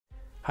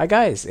Hi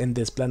guys, in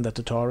this Blender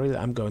tutorial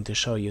I'm going to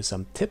show you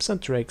some tips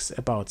and tricks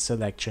about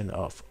selection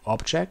of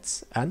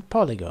objects and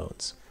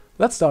polygons.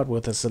 Let's start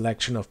with a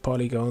selection of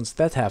polygons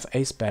that have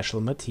a special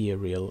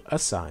material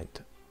assigned.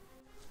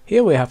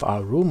 Here we have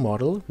our room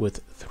model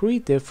with 3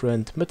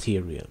 different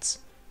materials.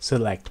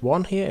 Select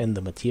one here in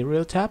the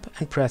Material tab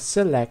and press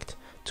Select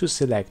to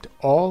select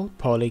all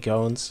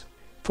polygons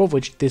for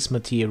which this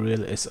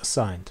material is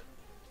assigned.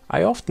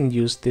 I often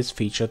use this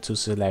feature to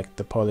select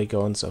the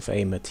polygons of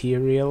a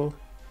material,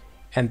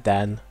 and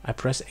then I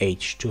press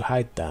H to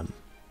hide them.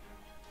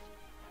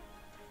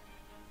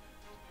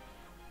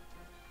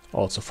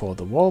 Also for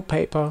the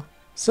wallpaper,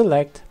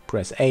 select,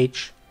 press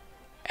H,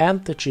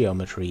 and the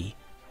geometry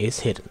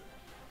is hidden.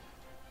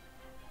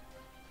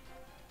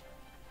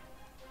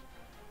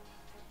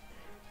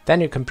 Then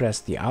you can press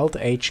the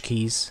Alt-H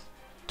keys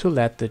to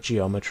let the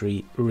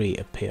geometry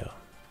reappear.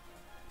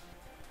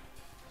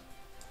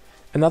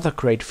 Another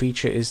great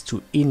feature is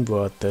to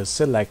invert the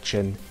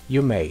selection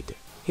you made.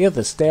 Here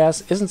the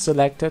stairs isn't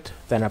selected,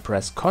 then I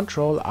press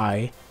Ctrl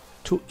I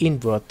to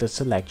invert the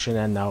selection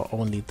and now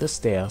only the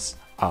stairs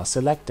are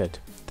selected.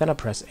 Then I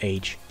press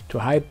H to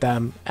hide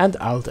them and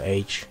Alt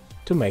H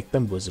to make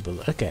them visible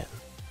again.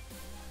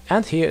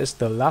 And here is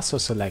the lasso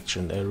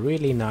selection, a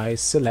really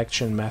nice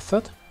selection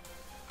method.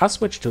 I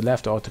switch to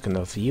left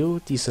orthogonal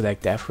view,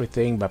 deselect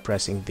everything by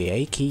pressing the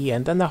A key,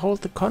 and then I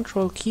hold the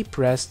Ctrl key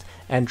pressed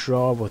and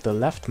draw with the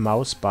left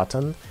mouse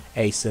button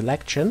a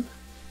selection,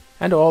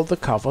 and all the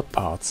covered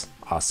parts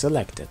are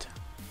selected.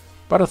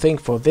 But I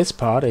think for this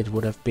part it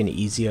would have been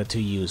easier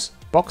to use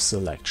box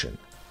selection.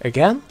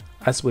 Again,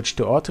 I switch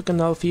to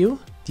orthogonal view,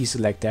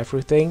 deselect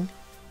everything,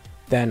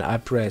 then I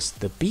press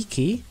the B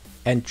key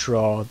and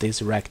draw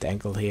this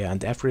rectangle here,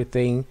 and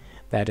everything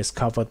that is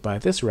covered by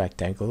this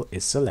rectangle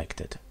is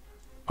selected.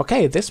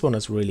 Okay, this one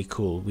is really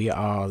cool. We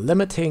are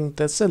limiting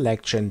the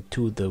selection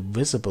to the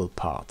visible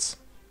parts.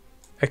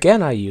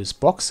 Again, I use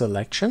box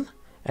selection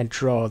and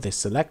draw this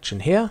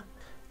selection here,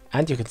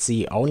 and you can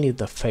see only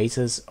the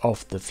faces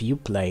of the view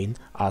plane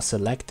are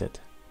selected.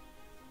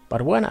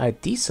 But when I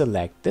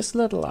deselect this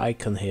little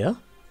icon here,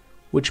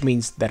 which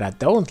means that I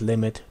don't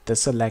limit the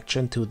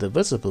selection to the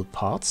visible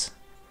parts,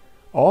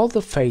 all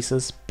the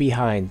faces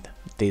behind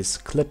this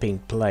clipping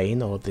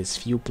plane or this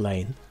view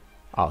plane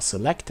are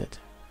selected.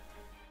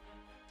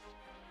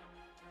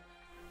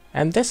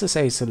 And this is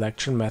a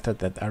selection method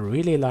that I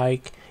really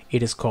like.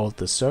 It is called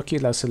the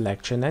circular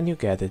selection and you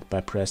get it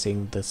by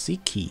pressing the C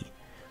key.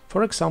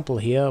 For example,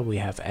 here we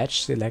have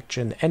edge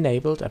selection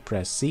enabled. I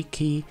press C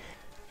key,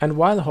 and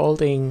while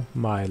holding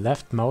my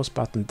left mouse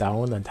button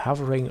down and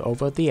hovering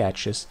over the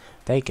edges,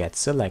 they get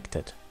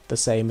selected. The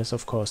same is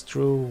of course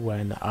true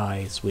when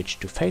I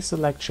switch to face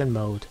selection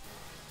mode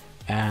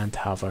and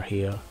hover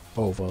here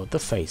over the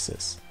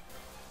faces.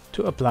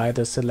 To apply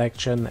the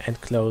selection and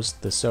close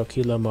the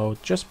circular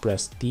mode, just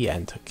press the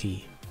Enter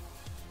key.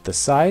 The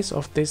size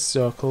of this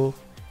circle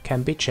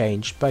can be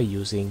changed by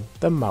using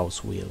the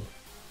mouse wheel.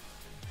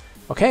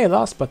 Okay,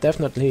 last but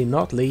definitely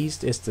not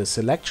least is the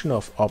selection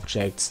of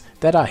objects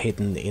that are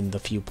hidden in the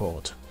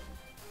viewport.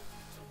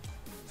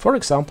 For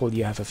example,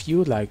 you have a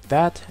view like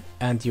that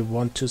and you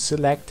want to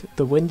select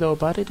the window,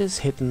 but it is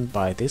hidden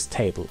by this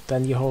table.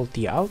 Then you hold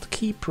the Alt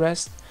key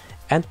pressed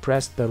and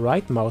press the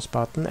right mouse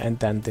button, and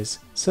then this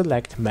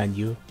select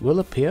menu will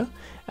appear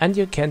and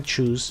you can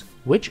choose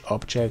which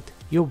object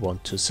you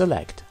want to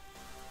select.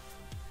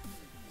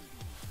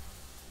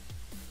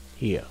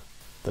 Here,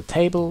 the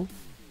table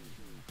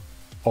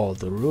or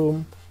the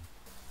room.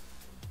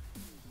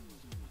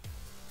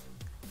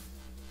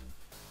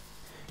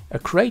 A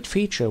great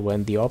feature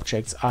when the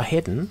objects are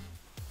hidden,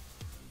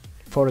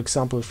 for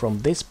example from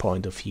this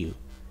point of view.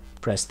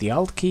 Press the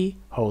Alt key,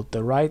 hold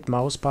the right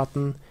mouse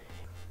button,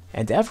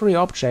 and every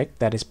object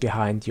that is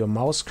behind your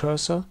mouse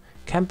cursor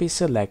can be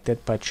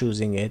selected by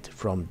choosing it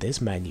from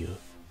this menu.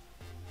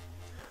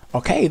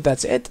 Okay,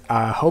 that's it.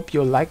 I hope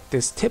you liked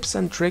these tips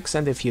and tricks,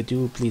 and if you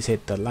do, please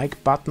hit the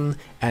like button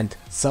and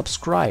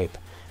subscribe.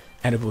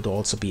 And it would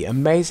also be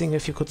amazing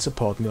if you could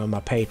support me on my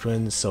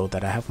Patreon so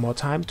that I have more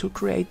time to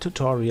create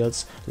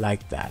tutorials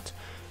like that.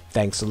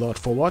 Thanks a lot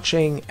for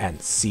watching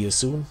and see you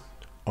soon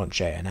on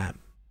J&M.